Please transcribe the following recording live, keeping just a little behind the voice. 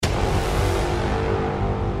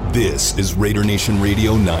This is Raider Nation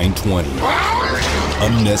Radio 920.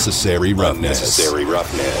 Unnecessary roughness.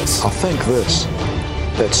 I think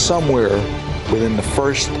that somewhere within the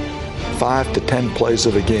first 5 to 10 plays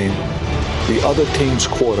of the game, the other team's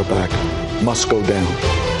quarterback must go down.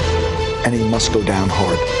 And he must go down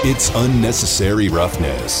hard. It's Unnecessary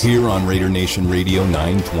Roughness here on Raider Nation Radio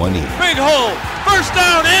 920. Big hole, first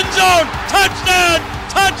down, end zone, touchdown,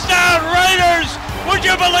 Raiders! Would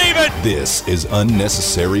you believe it? This is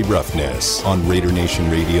Unnecessary Roughness on Raider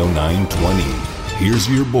Nation Radio 920. Here's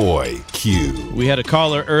your boy, Q. We had a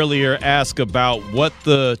caller earlier ask about what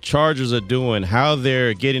the Chargers are doing, how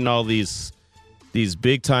they're getting all these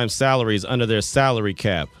big-time salaries under their salary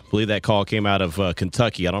cap. I believe that call came out of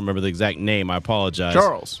Kentucky. I don't remember the exact name. I apologize.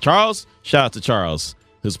 Charles? Shout out to Charles,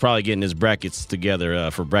 who's probably getting his brackets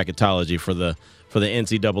together for bracketology for the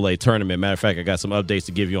NCAA tournament. Matter of fact, I got some updates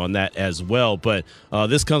to give you on that as well. But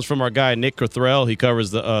this comes from our guy, Nick Cothrell. He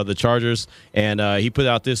covers the Chargers, and he put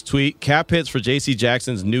out this tweet. Cap hits for J.C.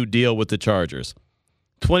 Jackson's new deal with the Chargers.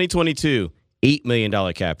 2022, $8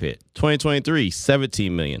 million cap hit. 2023,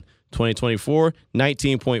 $17 million. 2024,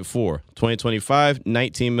 19.4. 2025,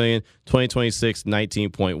 $19 million. 2026,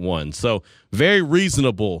 19.1. So very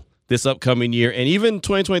reasonable this upcoming year. And even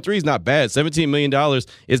 2023 is not bad. $17 million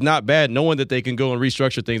is not bad, knowing that they can go and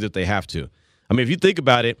restructure things if they have to. I mean, if you think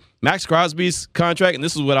about it, Max Crosby's contract, and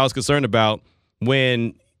this is what I was concerned about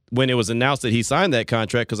when it was announced that he signed that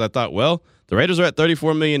contract, because I thought, well, the Raiders are at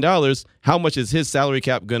 $34 million. How much is his salary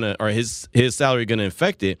cap his salary going to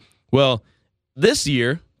affect it? Well, this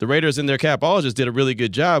year, the Raiders and their capologist did a really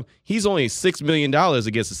good job. He's only $6 million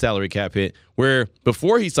against the salary cap hit, where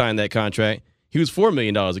before he signed that contract, he was $4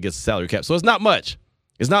 million against the salary cap. So it's not much.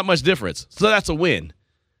 It's not much difference. So that's a win.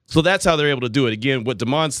 So that's how they're able to do it. Again, what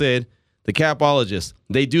Damon said, the capologists,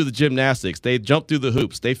 they do the gymnastics. They jump through the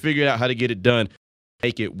hoops. They figured out how to get it done,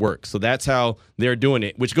 make it work. So that's how they're doing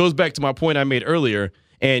it, which goes back to my point I made earlier,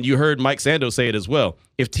 and you heard Mike Sando say it as well.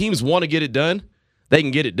 If teams want to get it done, they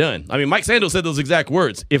can get it done. I mean, Mike Sando said those exact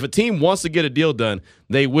words. If a team wants to get a deal done,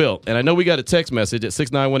 they will. And I know we got a text message at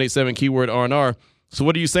 69187 keyword R&R. So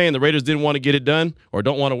what are you saying? The Raiders didn't want to get it done or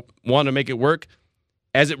don't want to make it work?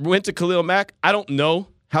 As it went to Khalil Mack, I don't know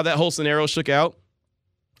how that whole scenario shook out.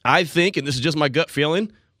 I think, and this is just my gut feeling,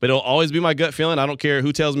 but it'll always be my gut feeling. I don't care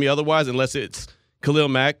who tells me otherwise, unless it's Khalil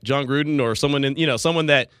Mack, John Gruden, or someone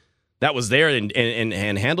that was there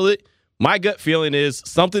and handled it. My gut feeling is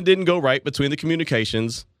something didn't go right between the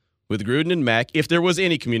communications with Gruden and Mack, if there was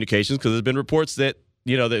any communications, because there's been reports that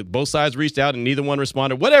that both sides reached out and neither one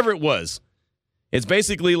responded. Whatever it was. It's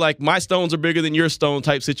basically like my stones are bigger than your stone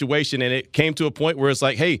type situation, and it came to a point where it's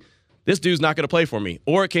like, hey, this dude's not going to play for me.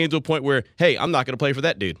 Or it came to a point where, hey, I'm not going to play for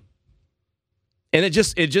that dude. And it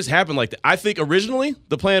just happened like that. I think originally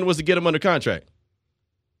the plan was to get him under contract.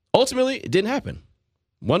 Ultimately, it didn't happen,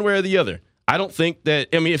 one way or the other. I don't think that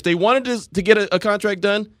 – I mean, if they wanted to get a contract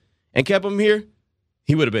done and kept him here,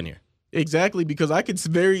 he would have been here. Exactly, because I could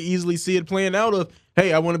very easily see it playing out of,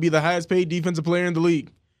 hey, I want to be the highest paid defensive player in the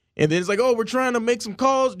league. And then it's like, oh, we're trying to make some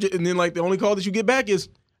calls. And then, like, the only call that you get back is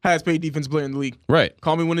highest paid defensive player in the league. Right.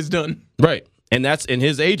 Call me when it's done. Right. And that's in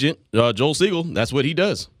his agent, Joel Siegel, that's what he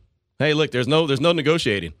does. Hey, look, there's no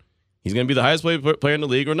negotiating. He's going to be the highest paid player in the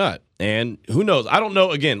league or not. And who knows? I don't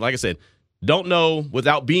know. Again, like I said, don't know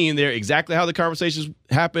without being there exactly how the conversations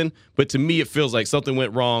happened. But to me, it feels like something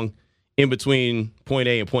went wrong in between point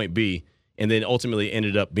A and point B, and then ultimately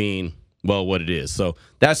ended up being – well, what it is. So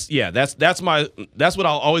that's what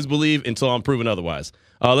I'll always believe until I'm proven otherwise.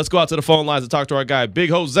 Let's go out to the phone lines and talk to our guy,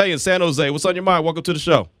 Big Jose in San Jose. What's on your mind? Welcome to the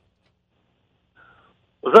show.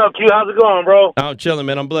 What's up, Q? How's it going, bro? I'm chilling,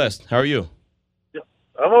 man. I'm blessed. How are you?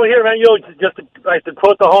 I'm over here, man. Yo, just to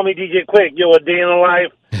quote the homie DJ Quick, yo, a day in the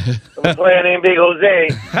life of a player named Big Jose.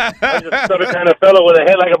 I'm just some kind of fellow with a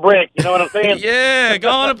head like a brick. You know what I'm saying? Yeah,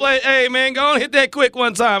 go on and play. Hey, man, go on and hit that quick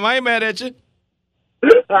one time. I ain't mad at you.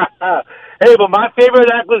 Hey, but my favorite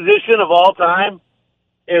acquisition of all time,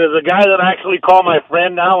 and is a guy that I actually call my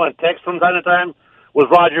friend now and text from time to time, was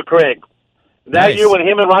Roger Craig. That year when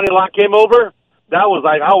him and Ronnie Lott came over, that was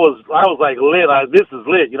like I was like lit. This is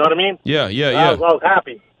lit. You know what I mean? Yeah. I was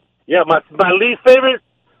happy. Yeah, my least favorite,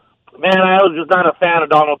 man, I was just not a fan of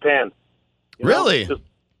Donald Penn. Really? Just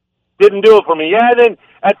didn't do it for me. Yeah, and then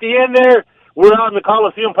at the end there, we were out in the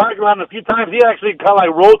Coliseum parking lot, and a few times he actually kind of like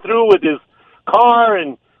rode through with his car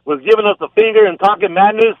and was giving us the finger and talking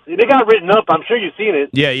madness. They got written up. I'm sure you've seen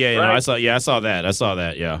it. Yeah. Right? No, I saw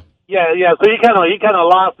that. Yeah. Yeah. So he kind of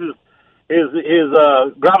lost his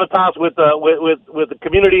gravitas with the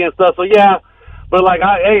community and stuff. So yeah, but like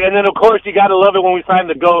and then of course you got to love it when we signed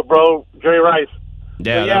the GOAT, bro, Jerry Rice.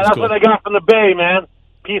 Yeah, that's cool. what I got from the Bay, man.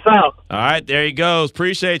 Peace out. All right, there he goes.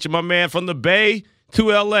 Appreciate you, my man, from the Bay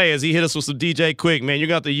to L.A. as he hit us with some DJ Quick. Man, you're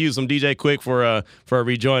going to have to use some DJ Quick for a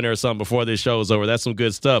rejoiner or something before this show is over. That's some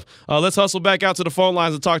good stuff. Let's hustle back out to the phone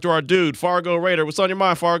lines and talk to our dude, Fargo Raider. What's on your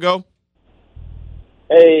mind, Fargo?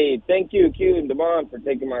 Hey, thank you, Q and Damon, for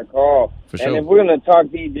taking my call. For sure. And if we're going to talk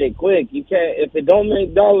DJ Quick, you can't. If it don't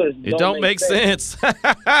make dollars, It don't make sense.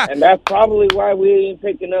 And that's probably why we ain't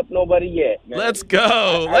picking up nobody yet, man. Let's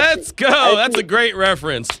go. Let's go. That's a great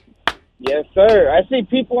reference. Yes, sir. I see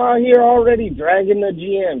people out here already dragging the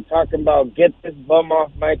GM, talking about get this bum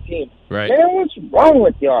off my team. Right. Man, what's wrong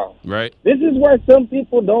with y'all? Right. This is why some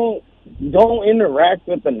people don't interact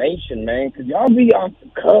with the nation, man, because y'all be off the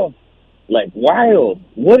cuff. Like, wild.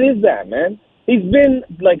 What is that, man? He's been,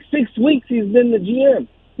 6 weeks he's been the GM.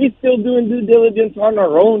 He's still doing due diligence on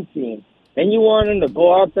our own team. And you want him to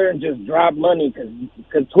go out there and just drop money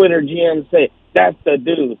because Twitter GMs say, that's the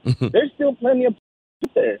dude. There's still plenty of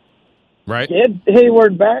there. Right. Get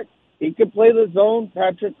Hayward back. He could play the zone.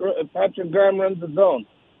 Patrick Graham runs the zone.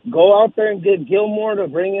 Go out there and get Gilmore to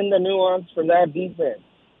bring in the nuance for that defense.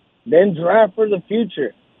 Then draft for the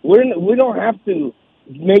future. We don't have to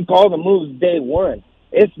make all the moves day one.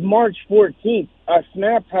 It's March 14th. A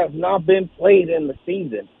snap has not been played in the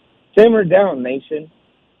season. Simmer down, nation.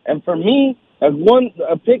 And for me, a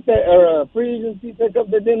free agency pickup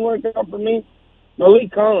that didn't work out for me,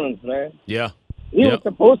 Malik Collins, man. Yeah. He was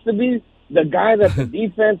supposed to be the guy that the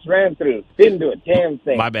defense ran through. Didn't do a damn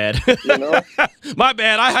thing. My bad. You know? My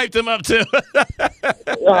bad. I hyped him up too.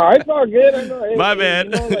 It's all good. I know. My bad.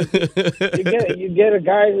 You get a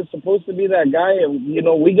guy who's supposed to be that guy,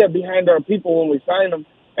 and we get behind our people when we sign them,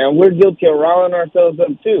 and we're guilty of riling ourselves up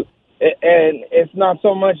too. And it's not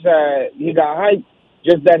so much that he got hyped,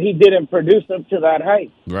 just that he didn't produce up to that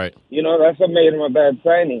hype. Right. That's what made him a bad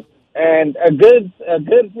signing. And a good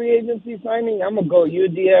free agency signing, I'm going to go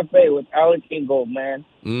UDFA with Alec Ingold, man.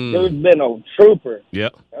 Dude's been a trooper.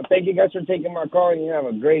 Yep. Thank you guys for taking my call, and you have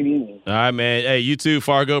a great evening. All right, man. Hey, you too,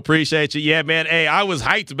 Fargo. Appreciate you. Yeah, man. Hey, I was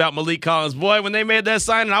hyped about Malik Collins. Boy, when they made that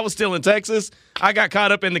signing, I was still in Texas. I got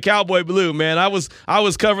caught up in the Cowboy blue, man. I was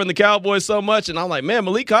covering the Cowboys so much, and I'm like, man,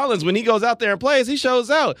 Malik Collins, when he goes out there and plays, he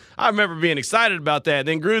shows out. I remember being excited about that.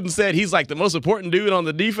 Then Gruden said he's like the most important dude on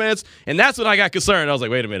the defense, and that's when I got concerned. I was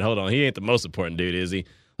like, wait a minute, hold on. He ain't the most important dude, is he?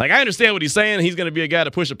 Like, I understand what he's saying. He's going to be a guy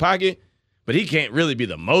to push a pocket, but he can't really be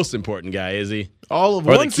the most important guy, is he? All of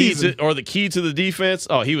or one season. Or the key to the defense.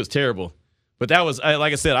 Oh, he was terrible. But that was,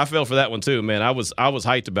 like I said, I fell for that one too, man. I was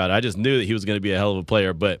hyped about it. I just knew that he was going to be a hell of a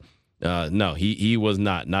player, but no, he was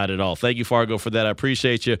not at all. Thank you, Fargo, for that. I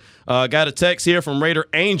appreciate you. Got a text here from Raider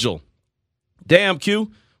Angel. Damn,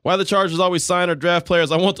 Q. Why the Chargers always sign or draft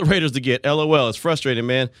players I want the Raiders to get? LOL. It's frustrating,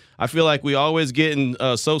 man. I feel like we always getting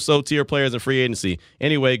so-so tier players in free agency.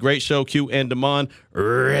 Anyway, great show, Q and Damon.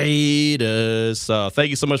 Raiders. Thank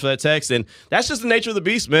you so much for that text. And that's just the nature of the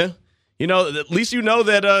beast, man. At least you know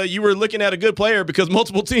that you were looking at a good player because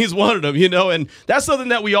multiple teams wanted him, and that's something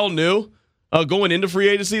that we all knew going into free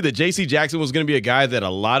agency, that J.C. Jackson was going to be a guy that a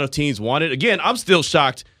lot of teams wanted. Again, I'm still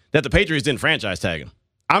shocked that the Patriots didn't franchise tag him.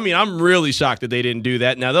 I mean, I'm really shocked that they didn't do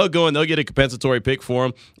that. Now, they'll go and they'll get a compensatory pick for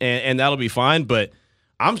him, and that'll be fine, but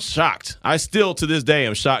I'm shocked. I still, to this day,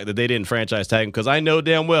 am shocked that they didn't franchise tag him because I know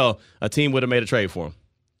damn well a team would have made a trade for him.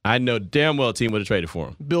 I know damn well a team would have traded for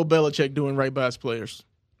him. Bill Belichick doing right by his players.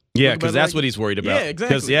 Yeah, because that's what he's worried about. Yeah, exactly.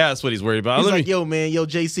 Because, that's what he's worried about. He's like, yo,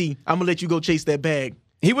 JC, I'm going to let you go chase that bag.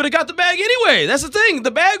 He would have got the bag anyway. That's the thing.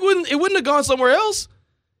 The bag wouldn't have gone somewhere else.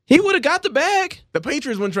 He would have got the bag. The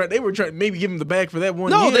Patriots wouldn't try. They were trying to maybe give him the bag for that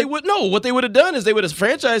one. No, year. they would. No, what they would have done is they would have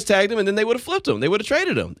franchise tagged him, and then they would have flipped him. They would have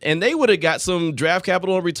traded him, and they would have got some draft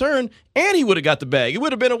capital in return, and he would have got the bag. It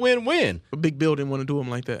would have been a win-win. But Big Bill didn't want to do him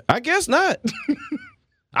like that. I guess not.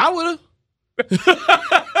 I would have.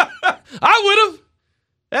 I would have.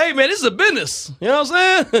 Hey, man, this is a business. You know what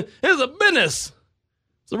I'm saying? This is a business.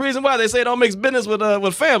 It's the reason why they say don't mix business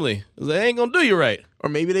with family. They ain't gonna do you right. Or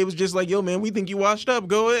maybe they was just like, yo, man, we think you washed up.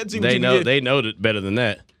 Go ahead, see what they you know. can get. They know that better than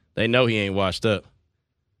that. They know he ain't washed up.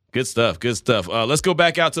 Good stuff. Good stuff. Let's go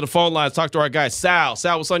back out to the phone lines. Talk to our guy Sal.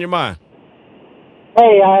 Sal, what's on your mind?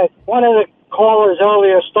 Hey, one of the callers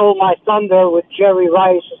earlier stole my thunder with Jerry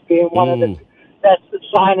Rice as being one of the best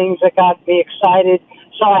signings that got me excited.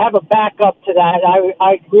 So I have a backup to that.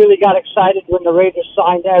 I really got excited when the Raiders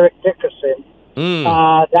signed Eric Dickerson.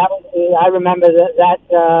 I remember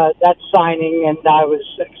that signing, and I was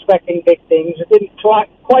expecting big things. It didn't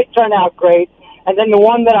quite turn out great. And then the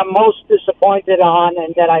one that I'm most disappointed on,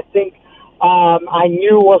 and that I think I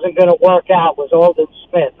knew wasn't going to work out, was Aldon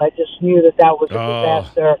Smith. I just knew that was a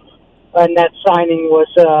disaster, and that signing was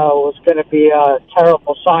going to be a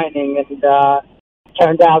terrible signing. And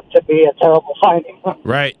turned out to be a terrible signing.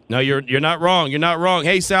 Right. No, you're not wrong. You're not wrong.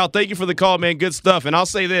 Hey, Sal, thank you for the call, man. Good stuff. And I'll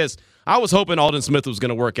say this. I was hoping Aldon Smith was going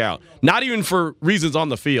to work out. Not even for reasons on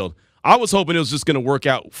the field. I was hoping it was just going to work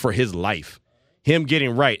out for his life, him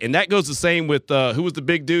getting right. And that goes the same with who was the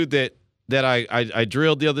big dude that I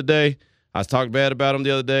drilled the other day. I was talking bad about him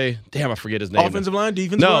the other day. Damn, I forget his name. Offensive line,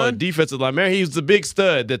 defensive line? No, defensive line. Man, he was the big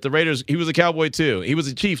stud that the Raiders – he was a Cowboy too. He was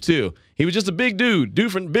a Chief too. He was just a big dude,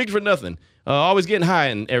 big for nothing, always getting high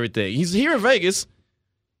and everything. He's here in Vegas.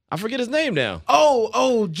 I forget his name now.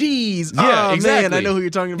 Oh, geez. Yeah, exactly. Man, I know who you're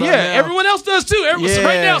talking about now. everyone Else does too.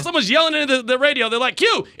 Right now, someone's yelling into the radio. They're like,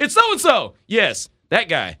 Q, it's so-and-so. Yes, that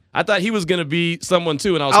guy. I thought he was going to be someone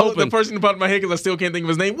too, and I was hoping. The person who popped in my head because I still can't think of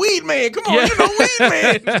his name. Weed Man. Come on, Weed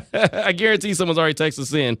Man. I guarantee someone's already texted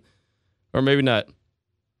us in. Or maybe not.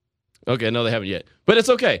 Okay, no, they haven't yet. But it's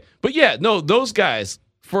okay. But yeah, no, those guys,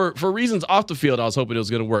 for reasons off the field, I was hoping it was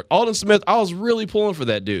going to work. Aldon Smith, I was really pulling for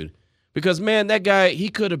that dude. Because, man, that guy, he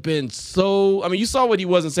could have been so – I mean, you saw what he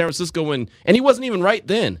was in San Francisco and he wasn't even right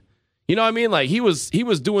then. You know what I mean? Like, he was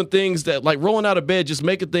doing things that, like, rolling out of bed, just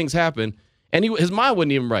making things happen, and his mind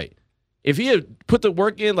wasn't even right. If he had put the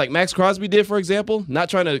work in like Max Crosby did, for example, not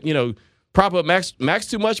trying to, prop up Max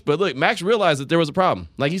too much, but look, Max realized that there was a problem.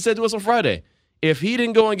 Like he said to us on Friday, if he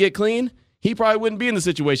didn't go and get clean, he probably wouldn't be in the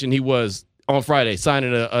situation he was on Friday,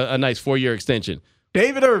 signing a nice 4-year extension.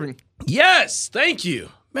 David Irving. Yes, thank you.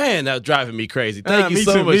 Man, that was driving me crazy. Thank you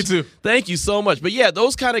so much. Me too. Thank you so much. But, yeah,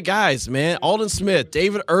 those kind of guys, man, Aldon Smith,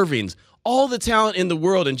 David Irving's, all the talent in the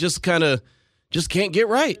world and just can't get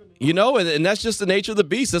right, and that's just the nature of the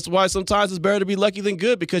beast. That's why sometimes it's better to be lucky than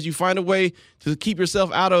good because you find a way to keep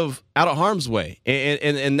yourself out of harm's way.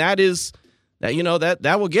 And that is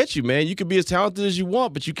that will get you, man. You can be as talented as you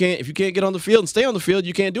want, but if you can't get on the field and stay on the field,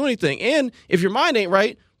 you can't do anything. And if your mind ain't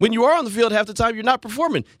right, when you are on the field half the time, you're not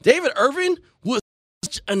performing. David Irving was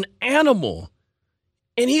such an animal.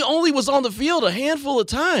 And he only was on the field a handful of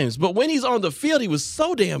times. But when he's on the field, he was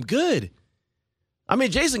so damn good. I mean,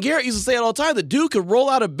 Jason Garrett used to say it all the time. The dude could roll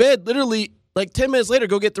out of bed literally like 10 minutes later,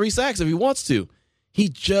 go get 3 sacks if he wants to. He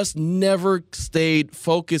just never stayed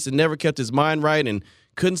focused and never kept his mind right and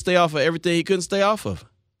couldn't stay off of everything he couldn't stay off of.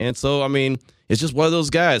 And so, I mean, it's just one of those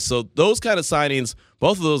guys. So those kind of signings,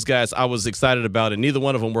 both of those guys I was excited about, and neither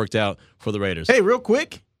one of them worked out for the Raiders. Hey, real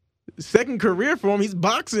quick, second career for him, he's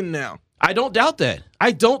boxing now. I don't doubt that.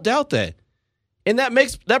 And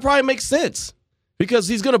that probably makes sense because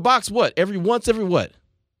he's going to box every what?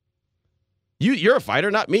 You're a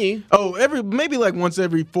fighter, not me. Oh, maybe like once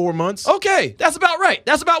every 4 months. Okay, that's about right.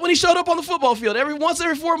 That's about when he showed up on the football field. Once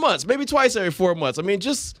every 4 months, maybe twice every 4 months. I mean,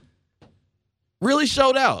 just really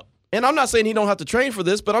showed out. And I'm not saying he don't have to train for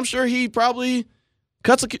this, but I'm sure he probably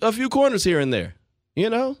cuts a few corners here and there.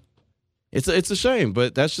 It's a shame,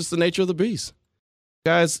 but that's just the nature of the beast.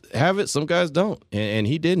 Guys have it, some guys don't, and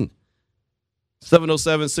he didn't.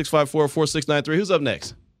 707-654-4693. Who's up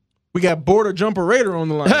next? We got Border Jumper Raider on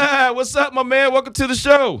the line. What's up, my man? Welcome to the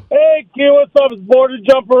show. Hey, Q, what's up? It's Border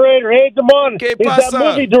Jumper Raider. Hey, Damon. He's that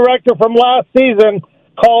movie director from last season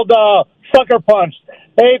called Sucker Punch.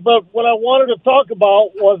 Hey, but what I wanted to talk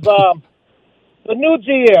about was the new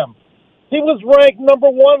GM. He was ranked number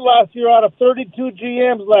 1 last year out of 32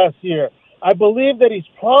 GMs last year. I believe that he's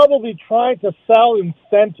probably trying to sell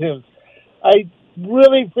incentives. I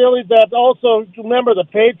really feel that also, remember the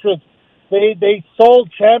Patriots, they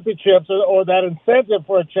sold championships or that incentive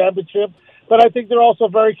for a championship, but I think they're also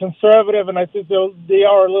very conservative, and I think they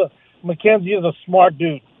are McKenzie is a smart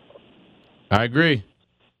dude. I agree.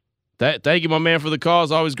 Thank you, my man, for the call.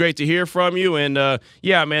 It's always great to hear from you. And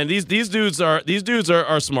yeah, man, these dudes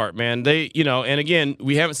are smart, man. They, and again,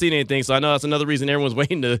 we haven't seen anything, so I know that's another reason everyone's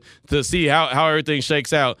waiting to see how everything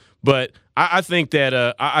shakes out. But I think that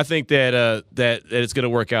that it's going to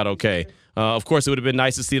work out okay. Of course, it would have been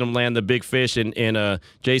nice to see them land the big fish in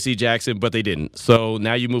J.C. Jackson, but they didn't. So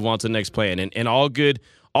now you move on to the next plan. And all good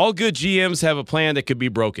GMs have a plan that could be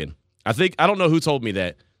broken. I don't know who told me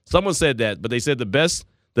that. Someone said that, but they said the best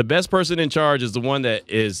person in charge is the one that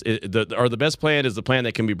the best plan is the plan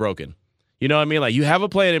that can be broken. You know what I mean? Like you have a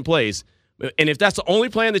plan in place, and if that's the only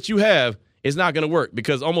plan that you have, it's not going to work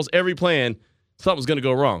because almost every plan, something's going to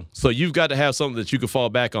go wrong. So you've got to have something that you can fall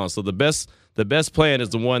back on. So the best plan is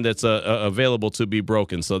the one that's available to be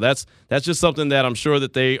broken. So that's just something that I'm sure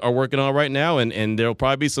that they are working on right now, and there'll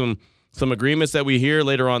probably be some agreements that we hear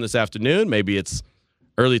later on this afternoon. Maybe it's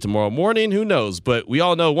early tomorrow morning, who knows? But we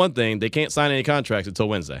all know one thing, they can't sign any contracts until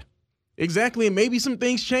Wednesday. Exactly, and maybe some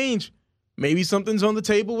things change. Maybe something's on the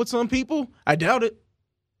table with some people. I doubt it,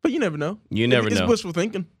 but you never know. You never know. It's wishful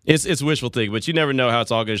thinking. It's wishful thinking, but you never know how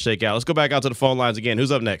it's all going to shake out. Let's go back out to the phone lines again.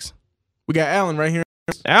 Who's up next? We got Alan right here.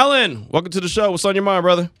 Alan, welcome to the show. What's on your mind,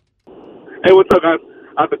 brother? Hey, what's up, guys?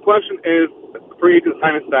 The question is free agent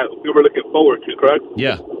signings that we were looking forward to, correct?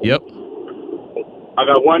 Yeah. Yep. I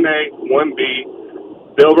got 1A, 1B.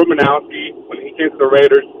 Bill Romanowski, when he came to the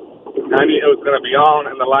Raiders, I knew it was going to be on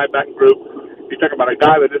in the linebacker group. You're talking about a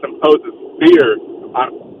guy that just imposes fear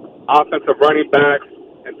on offensive running backs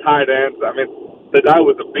and tight ends. I mean, the guy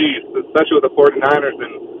was a beast, especially with the 49ers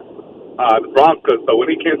and the Broncos. So when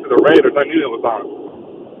he came to the Raiders, I knew it was on.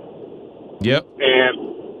 Yep. And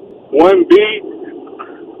 1B,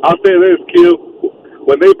 I'll say this, Q.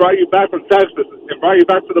 When they brought you back from Texas and brought you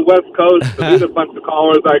back to the West Coast to meet a bunch of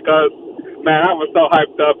callers like us, man, I was so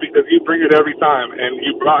hyped up because you bring it every time, and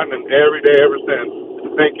you brought it every day ever since.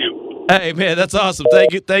 Thank you. Hey, man, that's awesome.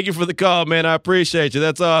 Thank you for the call, man. I appreciate you.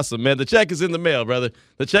 That's awesome, man. The check is in the mail, brother.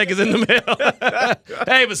 The check is in the mail.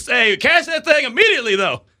 Hey, cash that thing immediately,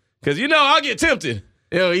 though, because, I'll get tempted.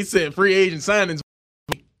 Yo, he said free agent signings.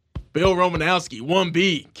 Bill Romanowski,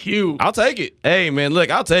 1B, Q. I'll take it. Hey, man, look,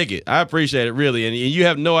 I'll take it. I appreciate it, really. And you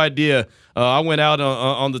have no idea. I went out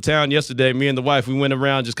on the town yesterday. Me and the wife, we went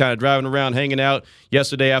around just kind of driving around, hanging out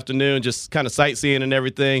yesterday afternoon, just kind of sightseeing and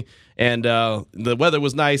everything. And the weather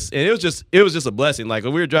was nice. And it was just a blessing. Like,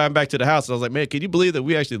 when we were driving back to the house, I was like, man, can you believe that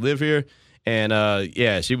we actually live here? And,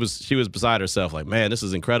 yeah, she was beside herself. Like, man, this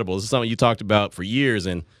is incredible. This is something you talked about for years,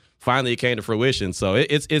 and finally it came to fruition. So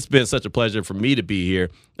it's been such a pleasure for me to be here,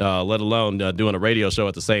 let alone doing a radio show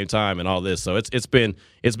at the same time and all this. So it's been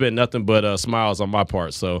nothing but smiles on my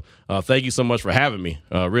part. So thank you so much for having me.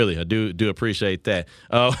 Really, I do appreciate that.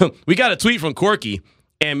 We got a tweet from Corky,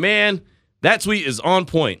 and man, that tweet is on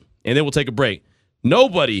point. And then we'll take a break.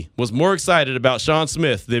 Nobody was more excited about Sean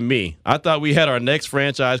Smith than me. I thought we had our next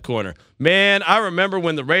franchise corner. Man, I remember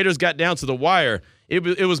when the Raiders got down to the wire.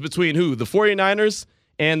 It was between who? The 49ers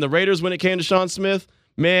and the Raiders when it came to Sean Smith.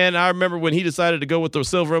 Man, I remember when he decided to go with the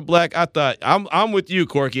silver and black. I thought, I'm with you,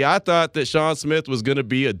 Corky. I thought that Sean Smith was going to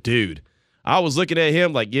be a dude. I was looking at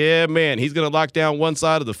him like, yeah, man, he's going to lock down one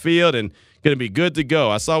side of the field and going to be good to go.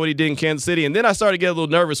 I saw what he did in Kansas City, and then I started to get a little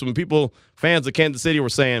nervous when fans of Kansas City were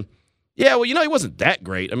saying, yeah, well, he wasn't that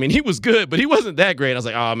great. I mean, he was good, but he wasn't that great. I was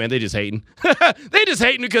like, oh, man, they just hating. They just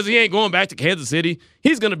hating because he ain't going back to Kansas City.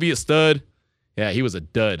 He's going to be a stud. Yeah, he was a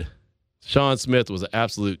dud. Sean Smith was an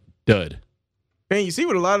absolute dud. Man, you see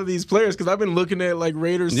what a lot of these players, because I've been looking at, like,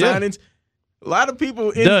 Raiders signings, a lot of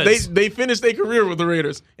people, they finish their career with the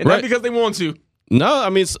Raiders, and not because they want to. No, I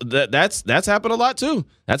mean, that's happened a lot, too.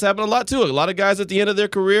 That's happened a lot, too. A lot of guys at the end of their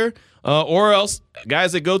career, or else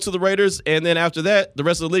guys that go to the Raiders, and then after that, the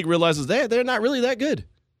rest of the league realizes they're not really that good.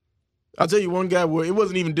 I'll tell you one guy where it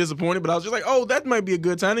wasn't even disappointed, but I was just like, oh, that might be a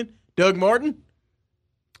good signing. Doug Martin.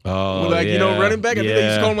 Oh, running back. I think they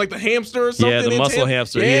used to call him like the hamster or something. Yeah, the muscle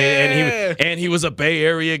hamster. Yeah, and he was a Bay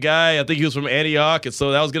Area guy. I think he was from Antioch, and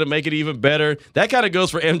so that was going to make it even better. That kind of goes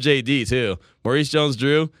for MJD too. Maurice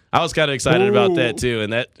Jones-Drew. I was kind of excited about that too,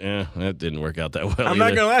 and that didn't work out that well. I'm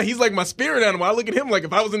not gonna lie, he's like my spirit animal. I look at him like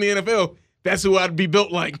if I was in the NFL, that's who I'd be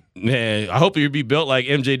built like. Man, I hope he'd be built like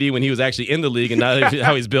MJD when he was actually in the league, and not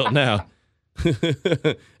how he's built now.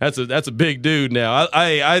 That's a big dude now.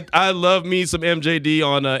 I love me some MJD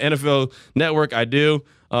on NFL Network. I do,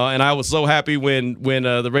 and I was so happy when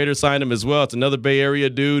the Raiders signed him as well. It's another Bay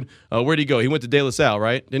Area dude. Where'd he go? He went to De La Salle,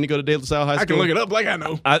 right? Didn't he go to De La Salle High School? I can look it up like I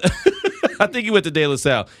know. I think he went to De La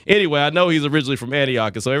Salle. Anyway, I know he's originally from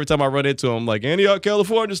Antioch, and so every time I run into him, I'm like, Antioch,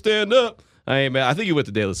 California, stand up. I think he went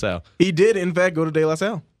to De La Salle. He did, in fact, go to De La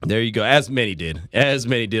Salle. There you go. As many did. I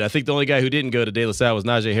think the only guy who didn't go to De La Salle was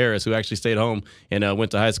Najee Harris, who actually stayed home and went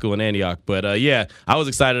to high school in Antioch. But, yeah, I was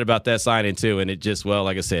excited about that signing, too, and it just, well,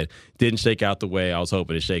 like I said, didn't shake out the way I was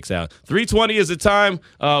hoping it shakes out. 3:20 is the time.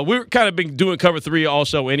 We've kind of been doing Cover 3 all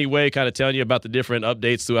show anyway, kind of telling you about the different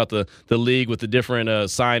updates throughout the league with the different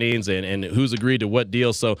signings and who's agreed to what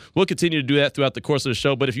deal. So we'll continue to do that throughout the course of the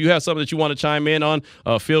show. But if you have something that you want to chime in on,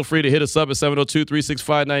 feel free to hit us up at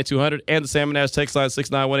 702-365-9200 and the Salmon Ash text line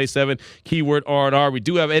 69187, keyword R&R. We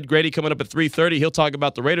do have Ed Grady coming up at 3:30. He'll talk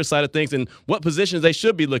about the Raiders side of things and what positions they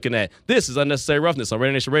should be looking at. This is Unnecessary Roughness on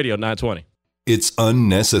Raider Nation Radio 920. It's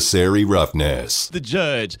Unnecessary Roughness. The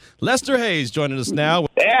judge, Lester Hayes, joining us now.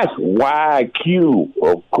 That's why Q,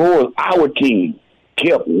 of course, our team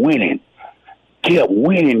kept winning,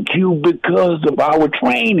 Q, because of our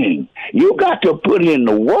training. You got to put in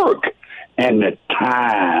the work and the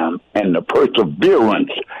time and the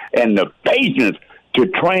perseverance and the patience to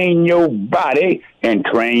train your body and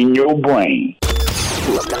train your brain.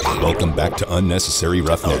 Welcome back to Unnecessary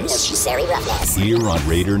Roughness. Here on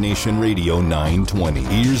Raider Nation Radio 920.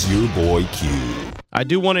 Here's your boy Q. I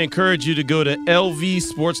do want to encourage you to go to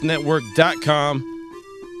lvsportsnetwork.com.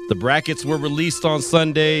 The brackets were released on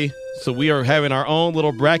Sunday, so we are having our own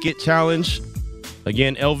little bracket challenge.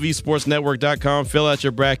 Again, lvsportsnetwork.com. Fill out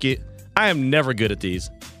your bracket. I am never good at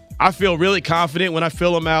these. I feel really confident when I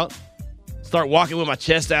fill them out. Start walking with my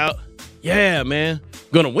chest out. Yeah, man,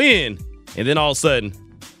 I'm going to win. And then all of a sudden,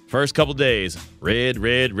 first couple days, red.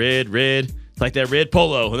 It's like that red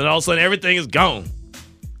polo. And then all of a sudden, everything is gone.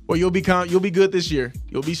 Well, you'll be good this year.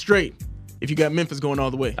 You'll be straight if you got Memphis going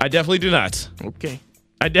all the way. I definitely do not. Okay.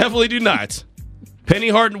 I definitely do not. Penny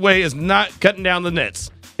Hardaway is not cutting down the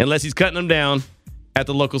nets unless he's cutting them down at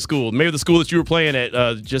the local school. Maybe the school that you were playing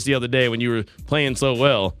at just the other day when you were playing so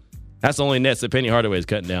well. That's the only nets that Penny Hardaway is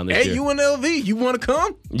cutting down this year. Hey, UNLV, you want to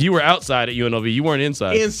come? You were outside at UNLV. You weren't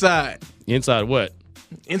inside. Inside. Inside what?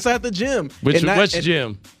 Inside the gym. Which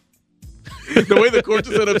gym? The way the courts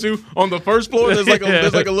are set up too, on the first floor, there's like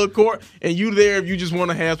a little court, and you there if you just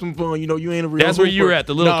want to have some fun. You know, you ain't a real. That's where you were at,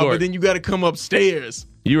 the little court. But then you got to come upstairs.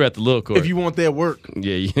 You were at the little court if you want that work.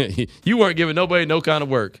 Yeah, you weren't giving nobody no kind of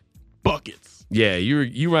work. Buckets. Yeah,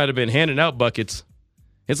 you might have been handing out buckets.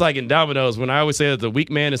 It's like in dominoes when I always say that the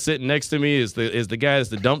weak man is sitting next to me is the guy that's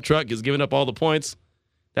the dump truck is giving up all the points.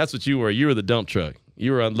 That's what you were. You were the dump truck.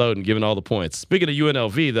 You were unloading, giving all the points. Speaking of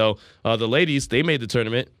UNLV, though, the ladies, they made the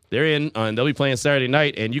tournament. They're in, and they'll be playing Saturday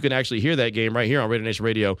night, and you can actually hear that game right here on Raider Nation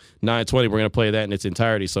Radio 920. We're going to play that in its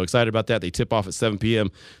entirety, so excited about that. They tip off at 7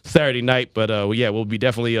 p.m. Saturday night, but, we'll be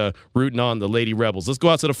definitely rooting on the Lady Rebels. Let's go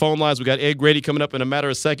out to the phone lines. We got Ed Grady coming up in a matter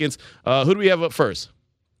of seconds. Who do we have up first?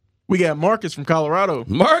 We got Marcus from Colorado.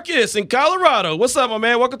 Marcus in Colorado. What's up, my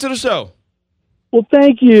man? Welcome to the show. Well,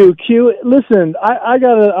 thank you, Q. Listen,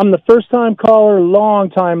 I'm the first-time caller,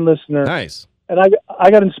 long-time listener. Nice. And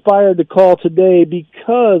I got inspired to call today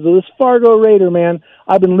because of this Fargo Raider, man.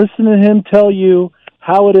 I've been listening to him tell you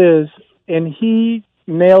how it is, and he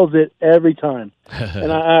nails it every time. And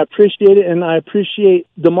I appreciate it, and I appreciate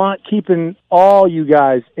DeMont keeping all you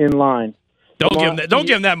guys in line. Don't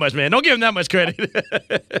give him that much, man. Don't give him that much credit.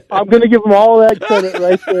 I'm going to give him all that credit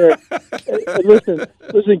right there.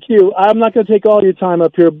 Listen, Q, I'm not going to take all your time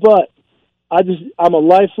up here, but I'm a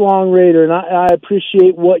lifelong Raider, and I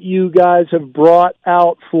appreciate what you guys have brought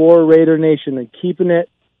out for Raider Nation and keeping it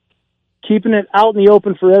out in the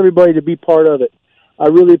open for everybody to be part of it. I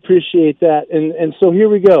really appreciate that. And so here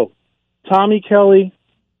we go. Tommy Kelly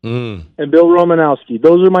and Bill Romanowski.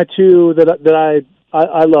 Those are my two that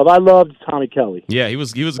I love. I loved Tommy Kelly. Yeah, he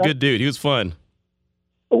was a good dude. He was fun.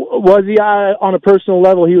 Was he? On a personal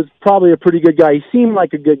level, he was probably a pretty good guy. He seemed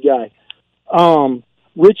like a good guy.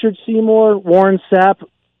 Richard Seymour, Warren Sapp,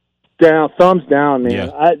 thumbs down,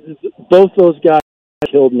 man. Yeah. Both those guys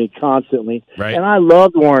killed me constantly. Right. And I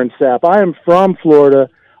loved Warren Sapp. I am from Florida.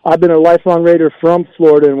 I've been a lifelong Raider from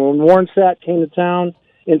Florida, and when Warren Sapp came to town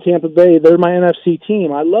in Tampa Bay, they're my NFC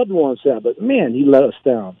team. I loved Warren Sapp, but, man, he let us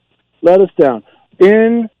down.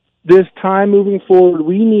 In this time moving forward,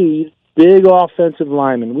 we need big offensive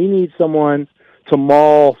linemen. We need someone to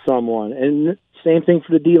maul someone. And same thing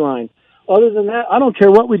for the D-line. Other than that, I don't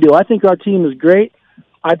care what we do. I think our team is great.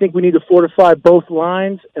 I think we need to fortify both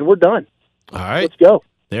lines, and we're done. All right. Let's go.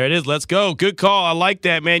 There it is. Let's go. Good call. I like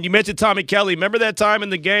that, man. You mentioned Tommy Kelly. Remember that time in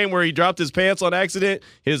the game where he dropped his pants on accident?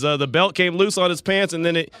 His the belt came loose on his pants, and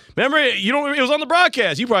then it was on the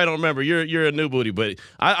broadcast. You probably don't remember. You're a new booty, but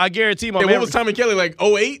I guarantee my man. What was Tommy Kelly, like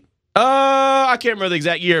 08? I can't remember the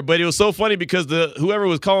exact year, but it was so funny because whoever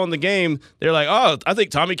was calling the game, they're like, "Oh, I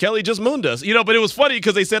think Tommy Kelly just mooned us," But it was funny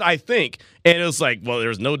because they said "I think," and it was like, well,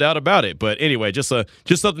 there's no doubt about it. But anyway, just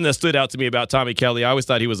something that stood out to me about Tommy Kelly. I always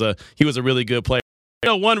thought he was a really good player.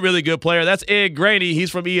 One really good player. That's Ed Graney. He's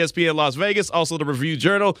from ESPN Las Vegas, also the Review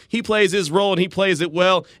Journal. He plays his role and he plays it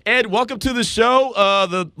well. Ed, welcome to the show.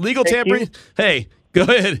 The legal tampering. Hey, go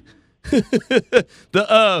ahead.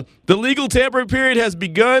 The legal tampering period has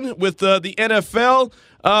begun with the NFL,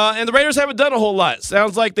 and the Raiders haven't done a whole lot.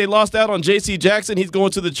 Sounds like they lost out on J.C. Jackson. He's going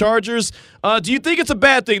to the Chargers. Do you think it's a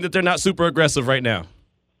bad thing that they're not super aggressive right now?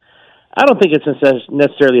 I don't think it's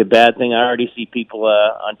necessarily a bad thing. I already see people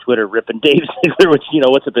on Twitter ripping Dave Ziegler, which,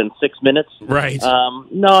 what's it been, 6 minutes? Right.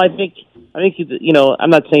 No, I think I'm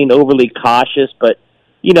not saying overly cautious, but,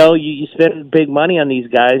 you spend big money on these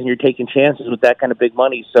guys and you're taking chances with that kind of big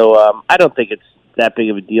money. So I don't think it's that big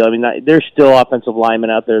of a deal. I mean, there's still offensive linemen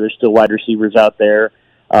out there. There's still wide receivers out there.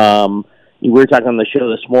 We were talking on the show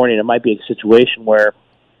this morning. It might be a situation where,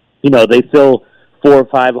 they fill 4 or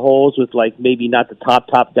 5 holes with, like, maybe not the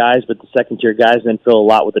top guys, but the second-tier guys, and then fill a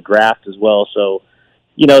lot with the draft as well. So,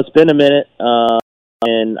 it's been a minute,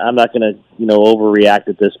 and I'm not going to, overreact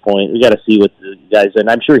at this point. We got to see what the guys,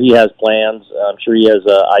 and I'm sure he has plans. I'm sure he has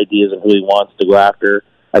ideas on who he wants to go after.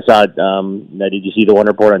 I saw, did you see the one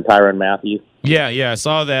report on Tyrann Mathieu? Yeah, I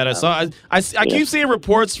saw that. I keep seeing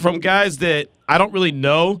reports from guys that I don't really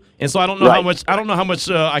know, and so I don't know how much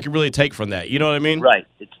I can really take from that. You know what I mean? Right.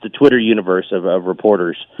 It's the Twitter universe of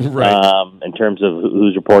reporters, right? In terms of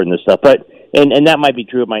who's reporting this stuff, but and that might be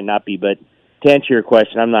true, it might not be, but. To answer your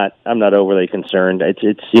question, I'm not overly concerned.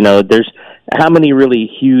 It's there's how many really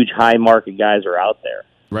huge high market guys are out there.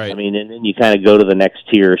 Right. I mean, and then you kind of go to the next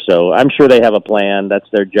tier. So I'm sure they have a plan. That's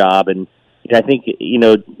their job, and I think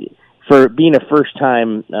for being a first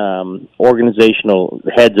time organizational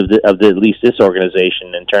heads of at least this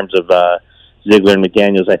organization in terms of Ziegler and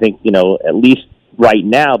McDaniels, I think at least right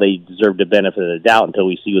now they deserve the benefit of the doubt until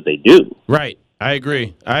we see what they do. Right. I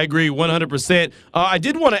agree 100%. I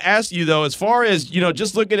did want to ask you, though, as far as,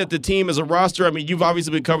 just looking at the team as a roster, I mean, you've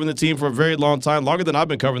obviously been covering the team for a very long time, longer than I've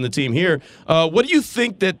been covering the team here. What do you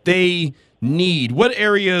think that they need? What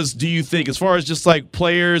areas do you think, as far as just like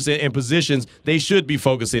players and positions, they should be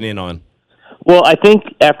focusing in on? Well, I think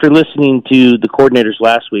after listening to the coordinators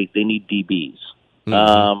last week, they need DBs.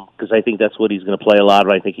 Because I think that's what he's going to play a lot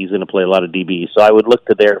of. I think he's going to play a lot of DBs. So I would look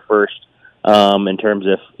to there first. In terms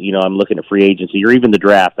of, I'm looking at free agency or even the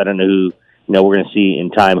draft. I don't know who, we're going to see in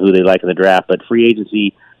time who they like in the draft, but free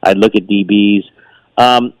agency, I'd look at DBs.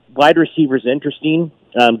 Wide receivers, interesting,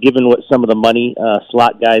 given what some of the money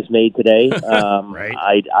slot guys made today.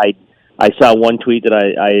 Right. I saw one tweet that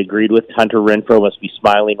I agreed with. Hunter Renfrow must be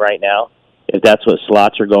smiling right now if that's what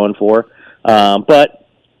slots are going for. But,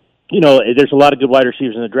 there's a lot of good wide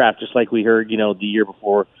receivers in the draft, just like we heard, the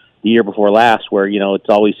year before last, where, it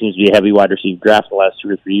always seems to be a heavy wide receiver draft the last 2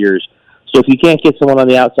 or 3 years. So if you can't get someone on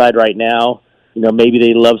the outside right now, maybe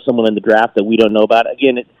they love someone in the draft that we don't know about.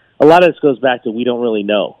 Again, a lot of this goes back to we don't really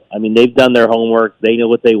know. I mean, they've done their homework. They know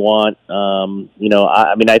what they want.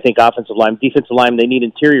 I think offensive line, defensive line, they need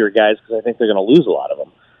interior guys because I think they're going to lose a lot of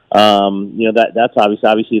them. That's obvious.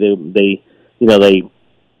 Obviously, they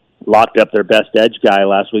locked up their best edge guy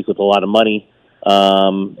last week with a lot of money.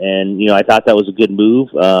 I thought that was a good move.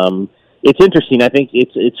 It's interesting. I think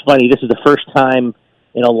it's funny. This is the first time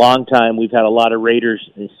in a long time we've had a lot of Raiders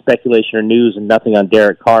speculation or news and nothing on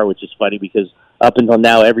Derek Carr, which is funny because up until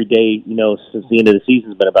now, every day, since the end of the season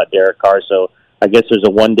has been about Derek Carr. So I guess there's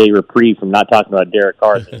a 1-day reprieve from not talking about Derek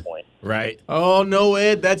Carr at this point. Right. Oh, no,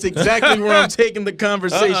 Ed. That's exactly where I'm taking the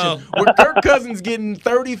conversation. With Kirk Cousins getting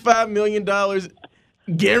 $35 million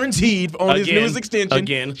guaranteed on his newest extension.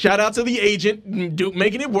 Again. Shout out to the agent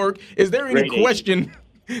making it work. Is there any question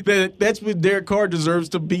that's what Derek Carr deserves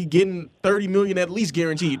to be getting $30 million at least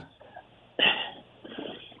guaranteed?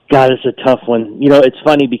 God, it's a tough one. It's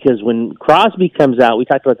funny because when Crosby comes out, we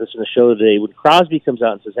talked about this in the show today, when Crosby comes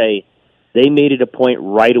out and says, hey, they made it a point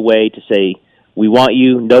right away to say, we want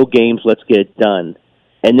you, no games, let's get it done.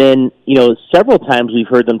 And then, several times we've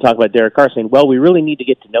heard them talk about Derek Carr saying, well, we really need to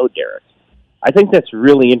get to know Derek. I think that's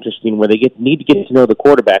really interesting where they need to get to know the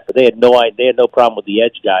quarterback, but they had no problem with the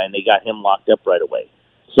edge guy, and they got him locked up right away.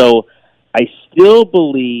 So I still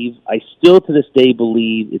to this day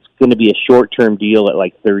believe it's going to be a short-term deal at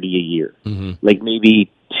like $30 a year, like maybe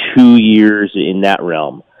 2 years in that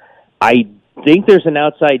realm. I think there's an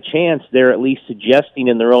outside chance they're at least suggesting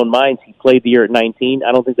in their own minds he played the year at 19.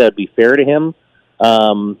 I don't think that would be fair to him.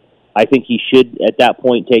 I think he should, at that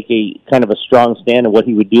point, take a kind of a strong stand on what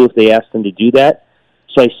he would do if they asked him to do that.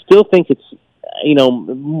 So I still think it's,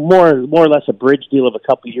 more or less a bridge deal of a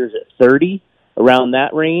couple of years at 30, around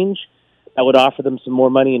that range. That would offer them some more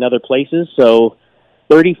money in other places. So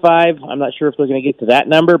 35, I'm not sure if they're going to get to that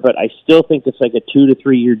number, but I still think it's like a 2 to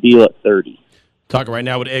 3 year deal at 30. Talking right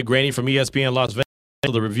now with Ed Graney from ESPN Las Vegas,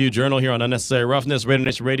 the Review Journal here on Unnecessary Roughness, Raider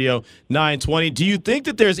Nation Radio 920. Do you think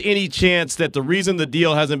that there's any chance that the reason the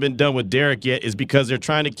deal hasn't been done with Derek yet is because they're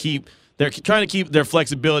trying to keep their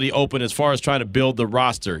flexibility open as far as trying to build the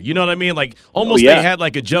roster? You know what I mean? Like almost they had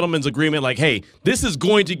like a gentleman's agreement, like, hey, this is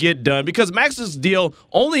going to get done, because Max's deal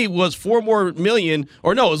only was $2 more million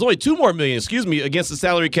against the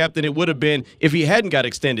salary cap than it would have been if he hadn't got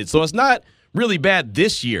extended. So it's not really bad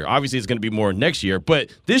this year. Obviously, it's going to be more next year, but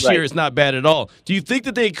this year it's not bad at all. Do you think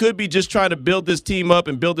that they could be just trying to build this team up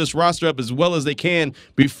and build this roster up as well as they can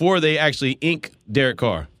before they actually ink Derek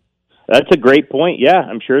Carr? That's a great point. Yeah,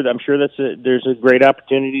 I'm sure there's a great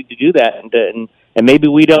opportunity to do that, and maybe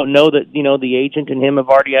we don't know that. The agent and him have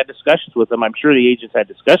already had discussions with him. I'm sure the agents had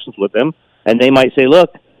discussions with him, and they might say,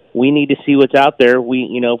 look, we need to see what's out there. If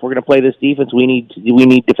we're going to play this defense, we need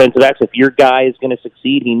defensive backs. If your guy is going to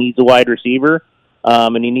succeed, he needs a wide receiver,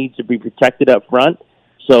 and he needs to be protected up front.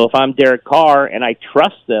 So if I'm Derek Carr and I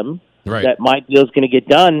trust them that my deal is going to get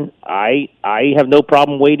done, I have no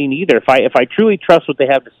problem waiting either. If I truly trust what they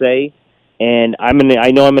have to say, and I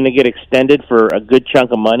know I'm going to get extended for a good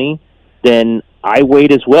chunk of money, then I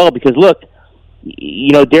wait as well because, look,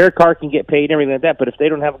 Derek Carr can get paid and everything like that, but if they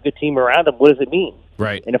don't have a good team around him, what does it mean?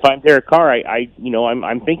 Right. And if I'm Derek Carr,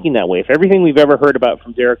 I'm thinking that way. If everything we've ever heard about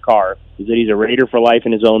from Derek Carr is that he's a Raider for life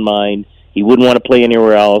in his own mind, he wouldn't want to play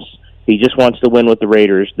anywhere else, he just wants to win with the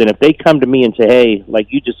Raiders, then if they come to me and say, hey, like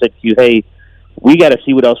you just said, Q, hey, we got to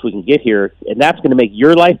see what else we can get here, and that's going to make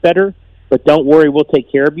your life better, but don't worry, we'll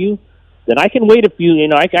take care of you, then I can wait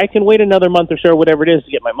I can wait another month or so, or whatever it is, to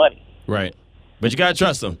get my money. Right. But you got to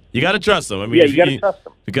trust them. You got to trust them. I mean, you got to trust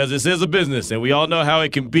them. Because this is a business, and we all know how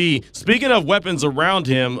it can be. Speaking of weapons around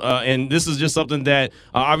him, and this is just something that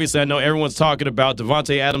obviously I know everyone's talking about.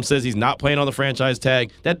 Davante Adams says he's not playing on the franchise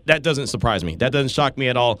tag. That doesn't surprise me. That doesn't shock me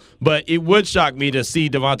at all. But it would shock me to see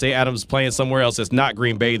Davante Adams playing somewhere else that's not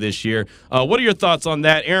Green Bay this year. What are your thoughts on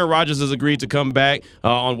that? Aaron Rodgers has agreed to come back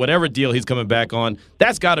on whatever deal he's coming back on.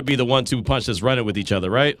 That's got to be the 1-2 punch that's running with each other,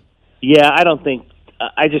 right? Yeah,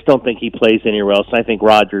 I just don't think he plays anywhere else. I think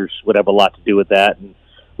Rodgers would have a lot to do with that. And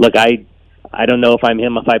look, I don't know if I'm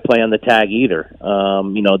him if I play on the tag either.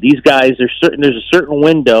 These guys, there's a certain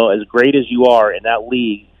window, as great as you are in that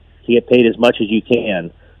league, to get paid as much as you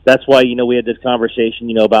can. That's why, we had this conversation,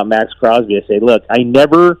 about Max Crosby. I say, look,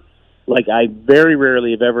 I very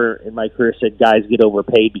rarely have ever in my career said guys get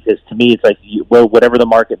overpaid, because to me it's like, whatever the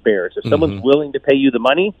market bears. If someone's willing to pay you the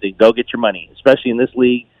money, then go get your money, especially in this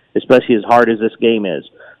league, especially as hard as this game is.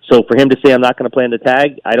 So for him to say I'm not going to play on the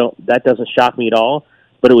tag, that doesn't shock me at all,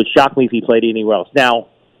 but it would shock me if he played anywhere else. Now,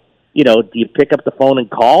 do you pick up the phone and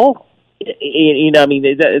call? That's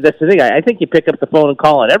the thing. I think you pick up the phone and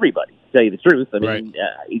call on everybody, to tell you the truth. I mean,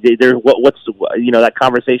 that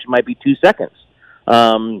conversation might be 2 seconds,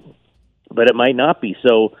 but it might not be.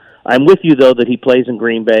 So I'm with you, though, that he plays in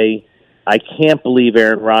Green Bay. I can't believe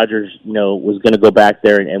Aaron Rodgers, was going to go back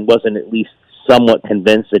there and wasn't at least somewhat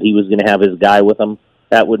convinced that he was going to have his guy with him.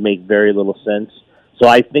 That would make very little sense. So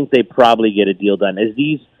I think they probably get a deal done. As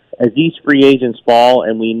these free agents fall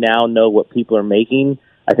and we now know what people are making,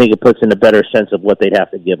 I think it puts in a better sense of what they'd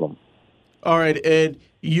have to give them. All right, Ed,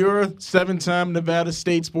 you're 7-time Nevada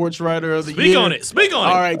State Sports Writer of the Year. Speak on it.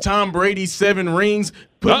 All right, Tom Brady, 7 rings.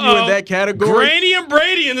 Put you in that category. Granny and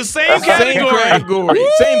Brady in the same category.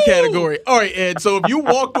 Same category. All right, Ed, so if you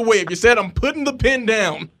walked away, if you said, I'm putting the pen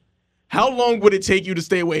down, how long would it take you to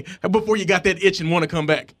stay away before you got that itch and want to come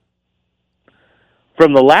back?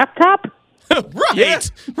 From the laptop? Right. Yeah.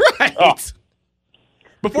 Right. Oh.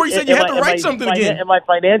 Before you said you had to write something again. Am I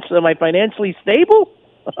financially stable?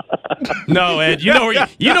 No, Ed. You know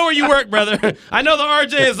where you work, brother. I know the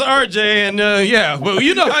RJ is the RJ, and but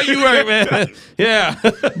you know how you work, man. Yeah.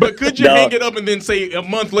 But could you hang it up and then say a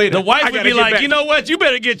month later? The wife would be like, back. You know what? You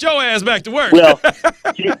better get your ass back to work. Well,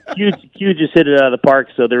 Q just hit it out of the park,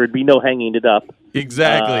 so there would be no hanging it up.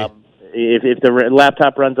 Exactly. If the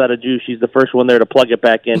laptop runs out of juice, she's the first one there to plug it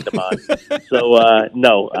back in, Damon. So,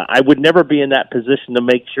 no, I would never be in that position to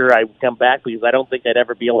make sure I come back, because I don't think I'd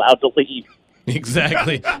ever be allowed to leave.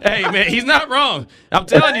 Exactly. Hey, man, he's not wrong. I'm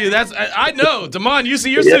telling you, I know. Damon, you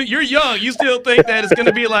see, you're young. You still think that it's going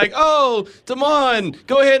to be like, oh, Damon,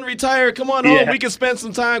 go ahead and retire. Come on home. We can spend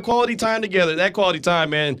some quality time together. That quality time,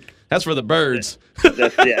 man, that's for the birds.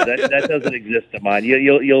 That doesn't exist, Damon.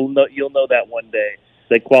 You'll know that one day.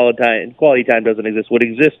 That quality time doesn't exist. What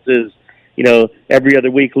exists is, every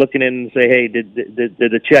other week looking in and say, hey, did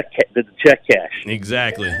the check cash?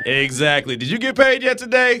 Exactly. Did you get paid yet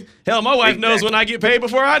today? Hell, my wife knows when I get paid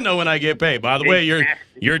before I know when I get paid. By the way,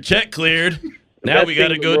 your check cleared. Now we got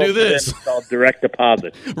to go do this. It's called direct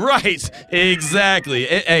deposit. Right. Exactly.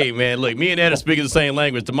 Hey, man, look, me and Ed are speaking the same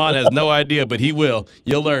language. Damon has no idea, but he will.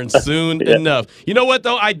 You'll learn soon enough. You know what,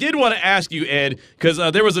 though? I did want to ask you, Ed, because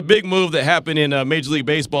there was a big move that happened in Major League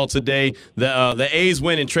Baseball today. The A's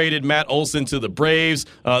went and traded Matt Olson to the Braves.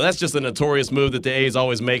 That's just a notorious move that the A's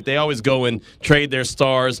always make. They always go and trade their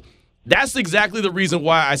stars. That's exactly the reason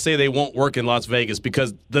why I say they won't work in Las Vegas,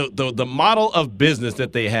 because the model of business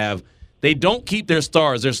that they have, they don't keep their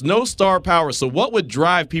stars. There's no star power. So what would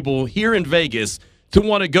drive people here in Vegas to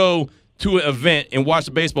want to go to an event and watch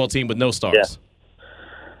the baseball team with no stars? Yeah.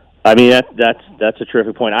 I mean, that's a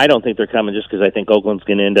terrific point. I don't think they're coming just because I think Oakland's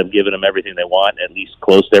going to end up giving them everything they want, at least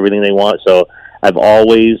close to everything they want. So I've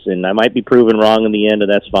always, and I might be proven wrong in the end,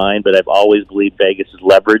 and that's fine, but I've always believed Vegas is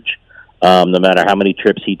leverage. No matter how many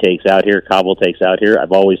trips he takes out here, Cabo takes out here,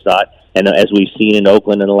 I've always thought, and as we've seen in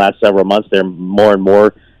Oakland in the last several months, they're more and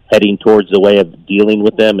more heading towards the way of dealing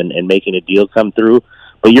with them and making a deal come through.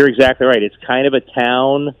 But you're exactly right. It's kind of a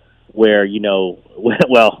town where,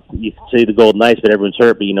 well, you say the Golden Knights, but everyone's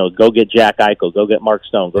hurt, but, go get Jack Eichel, go get Mark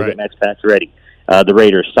Stone, go get Max Pacioretty. The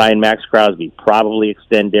Raiders sign Max Crosby, probably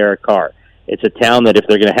extend Derek Carr. It's a town that if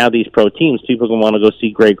they're going to have these pro teams, people are going to want to go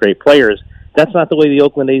see great players. That's not the way the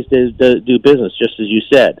Oakland A's do business, just as you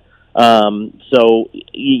said. So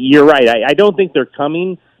you're right. I don't think they're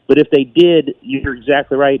coming, but if they did, you're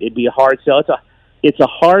exactly right. It'd be a hard sell. It's a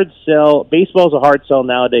hard sell. Baseball's a hard sell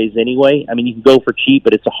nowadays anyway. I mean, you can go for cheap,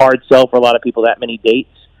 but it's a hard sell for a lot of people, that many dates.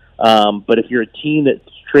 But if you're a team that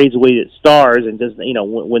trades away its stars and doesn't,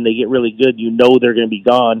 when they get really good, they're going to be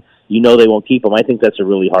gone. They won't keep them. I think that's a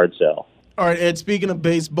really hard sell. All right, Ed, speaking of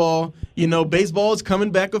baseball, baseball is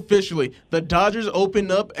coming back officially. The Dodgers opened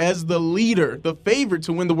up as the leader, the favorite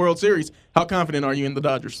to win the World Series. How confident are you in the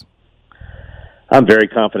Dodgers? I'm very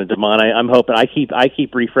confident, Damon. I'm hoping. I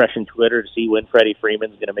keep refreshing Twitter to see when Freddie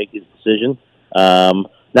Freeman's going to make his decision.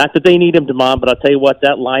 Not that they need him, Damon, but I'll tell you what,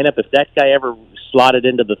 that lineup, if that guy ever slotted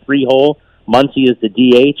into the 3-hole, Muncy is the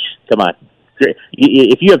DH. Come on,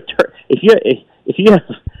 if you have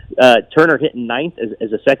Turner hitting ninth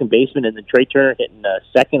as a second baseman, and then Trey Turner hitting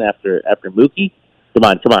second after Mookie, come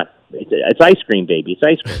on, it's ice cream, baby. It's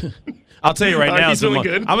ice cream. I'll tell you right now, he's really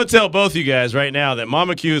good. I'm going to tell both you guys right now that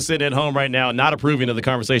Mama Q is sitting at home right now not approving of the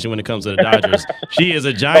conversation when it comes to the Dodgers. She is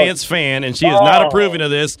a Giants fan, and she is not approving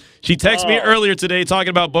of this. She texted me earlier today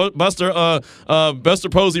talking about Buster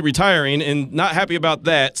Posey retiring and not happy about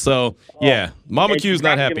that. So, yeah, Mama Q's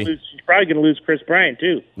not happy. She's probably going to lose Chris Bryant,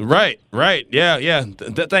 too. Right. Yeah.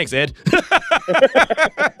 Thanks, Ed.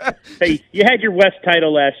 Hey, you had your West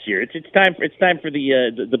title last year. It's time for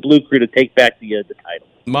the Blue Crew to take back the title.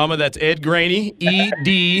 Mama, that's Ed Graney,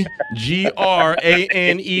 EDGRANEY,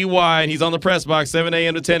 and he's on the press box 7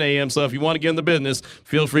 a.m. to 10 a.m. So if you want to get in the business,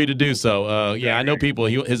 feel free to do so. Yeah, I know people.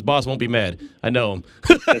 His boss won't be mad. I know him.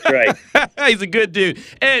 That's right. He's a good dude.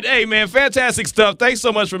 Ed, hey, man, fantastic stuff. Thanks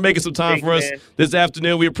so much for making some time for us this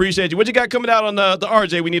afternoon. We appreciate you. What you got coming out on the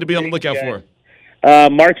RJ we need to be on the lookout for?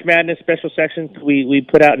 March Madness special sections we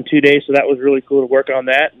put out in 2 days, so that was really cool to work on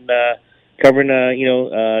that. And covering,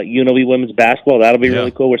 UNLV women's basketball. That'll be really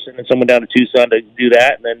cool. We're sending someone down to Tucson to do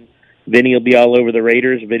that, and then Vinny will be all over the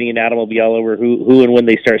Raiders. Vinny and Adam will be all over who and when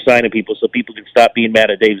they start signing people, so people can stop being mad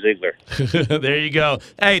at Dave Ziegler. There you go.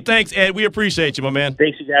 Hey, thanks, Ed. We appreciate you, my man.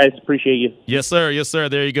 Thanks, you guys. Appreciate you. Yes, sir. Yes, sir.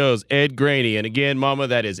 There he goes, Ed Graney. And again, Mama,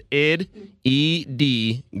 that is Ed,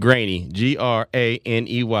 E-D, Graney, Graney. And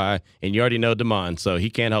you already know Damon, so he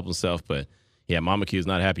can't help himself, but yeah, Mama Q's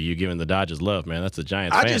not happy you giving the Dodgers love, man. That's a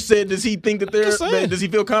Giants fan. I just said, does he think that does he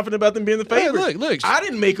feel confident about them being the favorite? Hey, look. I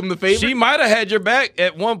didn't make him the favorite. She might have had your back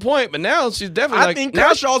at one point, but now she's definitely I think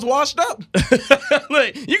Kershaw's washed up.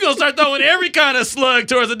 Look, you're going to start throwing every kind of slug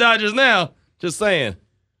towards the Dodgers now. Just saying.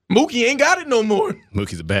 Mookie ain't got it no more.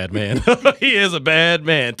 Mookie's a bad man. He is a bad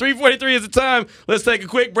man. 3:43 is the time. Let's take a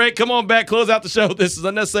quick break. Come on back. Close out the show. This is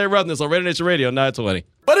Unnecessary Roughness on Raider Nation Radio 920.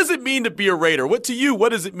 What does it mean to be a Raider? What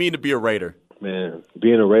does it mean to be a Raider? Man,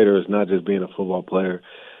 being a Raider is not just being a football player.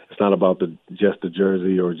 It's not about just the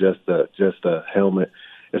jersey or just the helmet.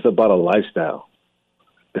 It's about a lifestyle.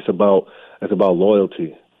 It's about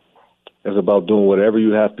loyalty. It's about doing whatever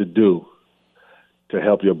you have to do to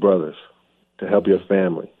help your brothers, to help your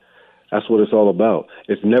family. That's what it's all about.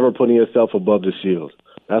 It's never putting yourself above the shield.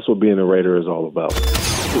 That's what being a Raider is all about.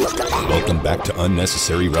 Welcome back to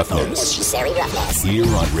Unnecessary Roughness. Here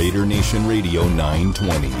on Raider Nation Radio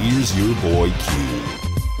 920. Here's your boy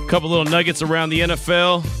Q. Couple little nuggets around the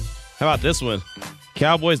NFL. How about this one?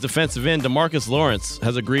 Cowboys defensive end DeMarcus Lawrence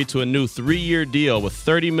has agreed to a new 3-year deal with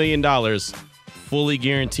 $30 million fully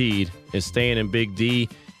guaranteed, is staying in Big D.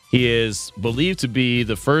 He is believed to be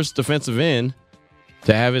the first defensive end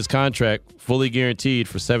to have his contract fully guaranteed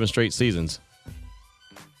for 7 straight seasons.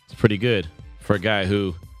 It's pretty good for a guy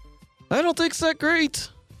who I don't think's that great.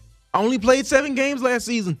 Only played 7 games last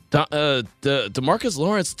season. DeMarcus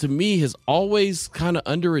Lawrence, to me, has always kind of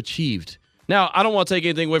underachieved. Now, I don't want to take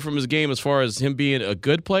anything away from his game as far as him being a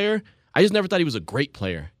good player. I just never thought he was a great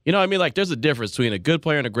player. You know what I mean? Like, there's a difference between a good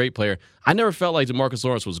player and a great player. I never felt like DeMarcus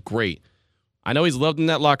Lawrence was great. I know he's loved in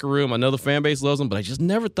that locker room. I know the fan base loves him, but I just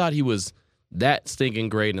never thought he was that stinking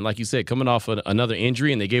great. And like you said, coming off another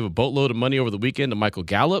injury, and they gave a boatload of money over the weekend to Michael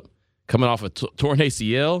Gallup, coming off a torn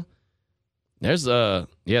ACL. There's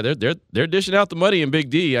they're dishing out the money in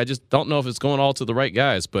Big D. I just don't know if it's going all to the right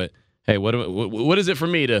guys. But hey, what is it for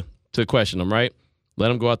me to question them, right? Let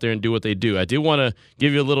them go out there and do what they do. I do want to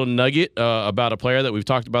give you a little nugget about a player that we've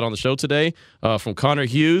talked about on the show today from Connor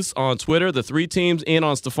Hughes on Twitter. The 3 teams in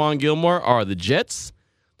on Stephon Gilmore are the Jets,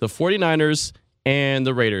 the 49ers, and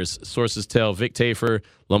the Raiders. Sources tell Vic Tafer,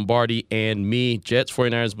 Lombardi, and me. Jets,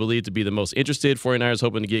 49ers believed to be the most interested. 49ers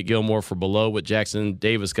hoping to get Gilmore for below what Jackson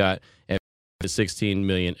Davis got at $16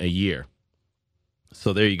 million a year.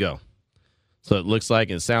 So there you go. So it looks like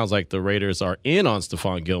and it sounds like the Raiders are in on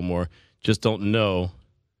Stephon Gilmore. Just don't know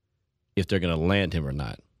if they're going to land him or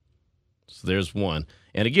not. So there's one.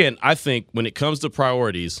 And again, I think when it comes to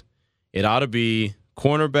priorities, it ought to be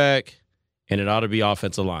cornerback and it ought to be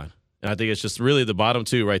offensive line. And I think it's just really the bottom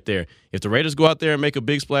two right there. If the Raiders go out there and make a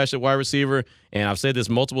big splash at wide receiver, and I've said this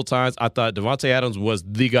multiple times, I thought Davante Adams was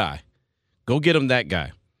the guy. Go get him that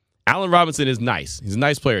guy. Allen Robinson is nice. He's a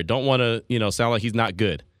nice player. Don't want to, sound like he's not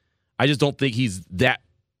good. I just don't think he's that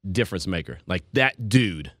difference maker, like that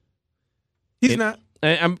dude. He's not.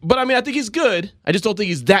 But I mean, I think he's good. I just don't think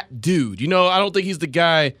he's that dude. I don't think he's the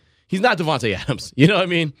guy. He's not Davante Adams. You know what I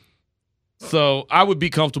mean? So I would be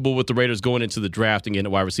comfortable with the Raiders going into the draft and getting a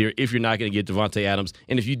wide receiver if you're not going to get Davante Adams.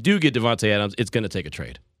 And if you do get Davante Adams, it's going to take a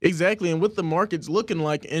trade. Exactly. And with the markets looking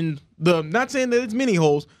like, not saying that it's many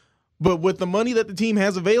holes, but with the money that the team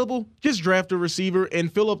has available, just draft a receiver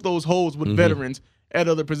and fill up those holes with veterans at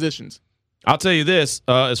other positions. I'll tell you this,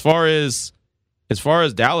 as far as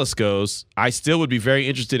Dallas goes, I still would be very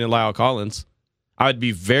interested in Lyle Collins. I'd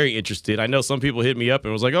be very interested. I know some people hit me up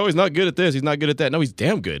and was like, oh, he's not good at this, he's not good at that. No, he's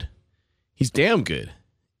damn good. He's damn good.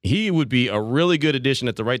 He would be a really good addition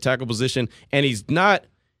at the right tackle position, and he's not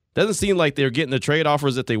 – doesn't seem like they're getting the trade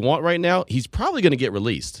offers that they want right now. He's probably going to get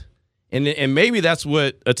released. And maybe that's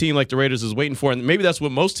what a team like the Raiders is waiting for, and maybe that's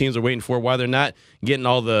what most teams are waiting for, why they're not getting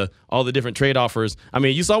all the different trade offers. I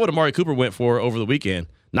mean, you saw what Amari Cooper went for over the weekend.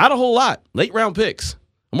 Not a whole lot. Late round picks.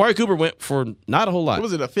 Amari Cooper went for not a whole lot. What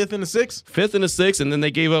was it, a fifth and a sixth? Fifth and a sixth, and then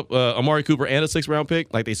they gave up Amari Cooper and a sixth-round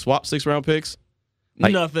pick. Like they swapped sixth-round picks.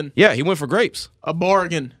 Like, nothing. Yeah, he went for grapes. A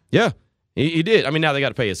bargain. Yeah, he did. I mean, now they got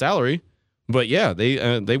to pay his salary, but yeah,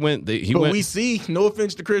 they went. We see, no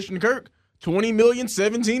offense to Christian Kirk, $20 million,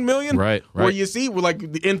 $17 million. Right. Where you see,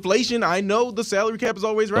 like the inflation. I know the salary cap is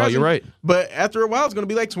always rising. Oh, you're right. But after a while, it's going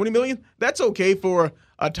to be like $20 million. That's okay for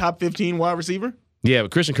a top 15 wide receiver. Yeah,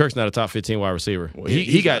 but Christian Kirk's not a top 15 wide receiver. Well,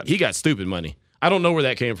 he got stupid money. I don't know where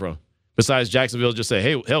that came from. Besides Jacksonville just say,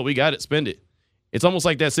 hey, hell, we got it, spend it. It's almost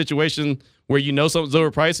like that situation where something's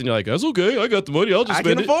overpriced and you're like, that's okay, I got the money, I'll just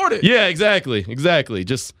spend it. I can afford it. Yeah, exactly.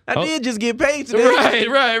 I did just get paid today.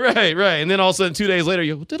 Right. And then all of a sudden 2 days later,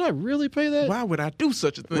 did I really pay that? Why would I do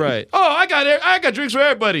such a thing? Right. Oh, I got drinks for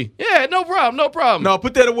everybody. Yeah, no problem. No,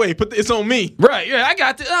 put that away. It's on me. Right, yeah, I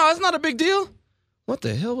got this. Oh, it's not a big deal. What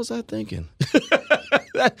the hell was I thinking?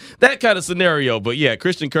 that kind of scenario. But yeah,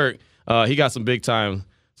 Christian Kirk, he got some big time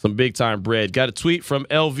bread. Got a tweet from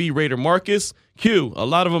LV Raider Marcus. Q, a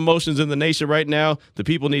lot of emotions in the nation right now. The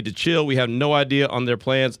people need to chill. We have no idea on their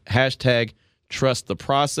plans. # trust the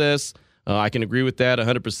process. I can agree with that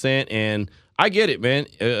 100%. And I get it, man.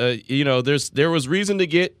 There was reason to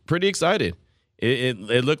get pretty excited.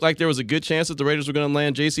 It looked like there was a good chance that the Raiders were going to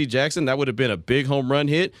land J.C. Jackson. That would have been a big home run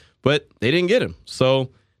hit, but they didn't get him. So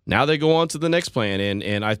now they go on to the next plan,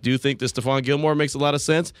 and I do think that Stephon Gilmore makes a lot of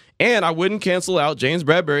sense, and I wouldn't cancel out James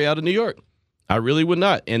Bradberry out of New York. I really would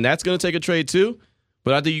not, and that's going to take a trade too,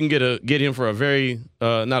 but I think you can get him for a very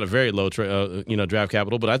not a very low draft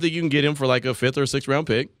capital, but I think you can get him for like a 5th or 6th round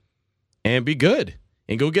pick and be good,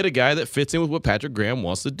 and go get a guy that fits in with what Patrick Graham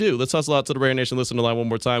wants to do. Let's hustle out to the Raider Nation listener line one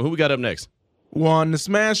more time. Who we got up next? Juan the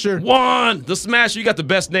Smasher. Juan the Smasher. You got the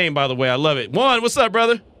best name, by the way. I love it. Juan, what's up,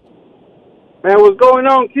 brother? Man, what's going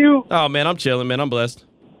on, Q? Oh, man, I'm chilling, man. I'm blessed.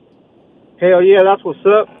 Hell yeah, that's what's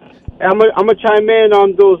up. I'm gonna chime in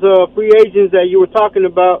on those free agents that you were talking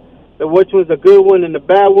about, which was a good one and a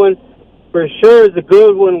bad one. For sure, the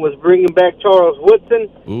good one was bringing back Charles Woodson,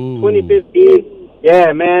 2015.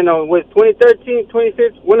 Yeah, man, with 2013,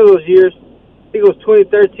 2015, one of those years. I think it was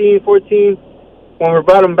 2013, 14, when we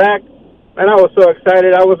brought him back. And I was so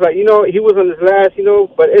excited. I was like, he was on his last,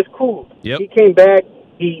 but it's cool. Yep. He came back.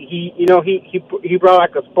 He brought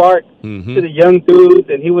like a spark to the young dudes,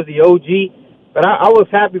 and he was the OG. But I was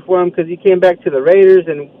happy for him because he came back to the Raiders,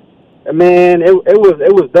 and man, it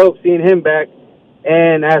was dope seeing him back.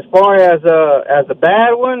 And as far as a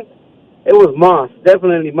bad one, it was Moss,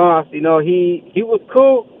 definitely Moss. He was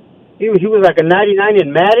cool. He was like a 99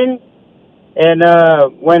 in Madden, and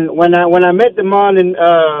when I met them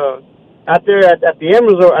out there at the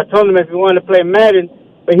Emerald, I told him if he wanted to play Madden,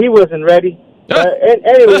 but he wasn't ready.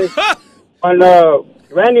 Anyway, on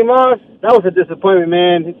Randy Moss, that was a disappointment,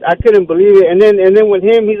 man. I couldn't believe it. And then with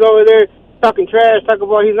him, he's over there talking trash, talking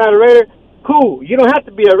about he's not a Raider. Cool. You don't have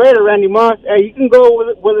to be a Raider, Randy Moss. Hey, you can go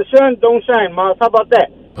where the sun don't shine, Moss. How about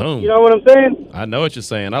that? Boom. You know what I'm saying? I know what you're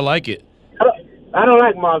saying. I like it. I don't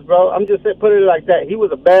like Moss, bro. I'm just put it like that. He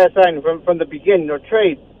was a bad signing from the beginning, or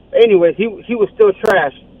trade. Anyways, he was still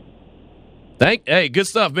trash. Hey, good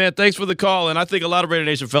stuff, man. Thanks for the call. And I think a lot of Raider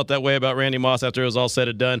Nation felt that way about Randy Moss after it was all said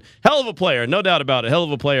and done. Hell of a player, no doubt about it. Hell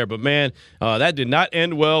of a player. But, man, that did not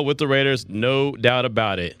end well with the Raiders, no doubt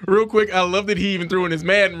about it. Real quick, I love that he even threw in his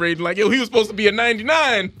Madden rating. Like, yo, he was supposed to be a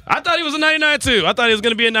 99. I thought he was a 99, too. I thought he was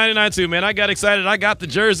going to be a 99, too, man. I got excited. I got the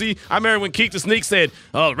jersey. I remember when Keek the Sneak said,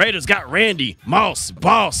 oh, Raiders got Randy Moss,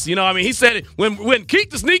 boss. You know what I mean? He said it. When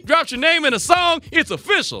Keek the Sneak drops your name in a song, it's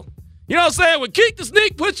official. You know what I'm saying? When Keek the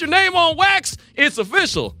Sneak puts your name on wax, it's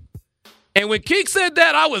official. And when Keek said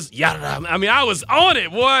that, I was on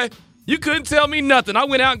it, boy. You couldn't tell me nothing. I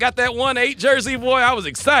went out and got that 1-8 jersey, boy. I was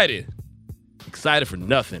excited. Excited for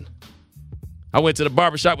nothing. I went to the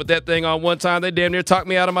barbershop with that thing on one time. They damn near talked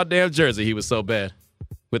me out of my damn jersey. He was so bad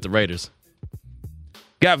with the Raiders.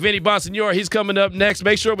 Got Vinny Bonsignore. He's coming up next.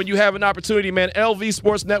 Make sure when you have an opportunity, man,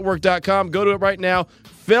 lvsportsnetwork.com. Go to it right now.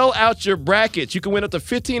 Fill out your brackets. You can win up to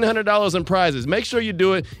 $1,500 in prizes. Make sure you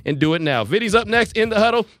do it and do it now. Vinny's up next in the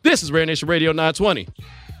huddle. This is Raider Nation Radio 920.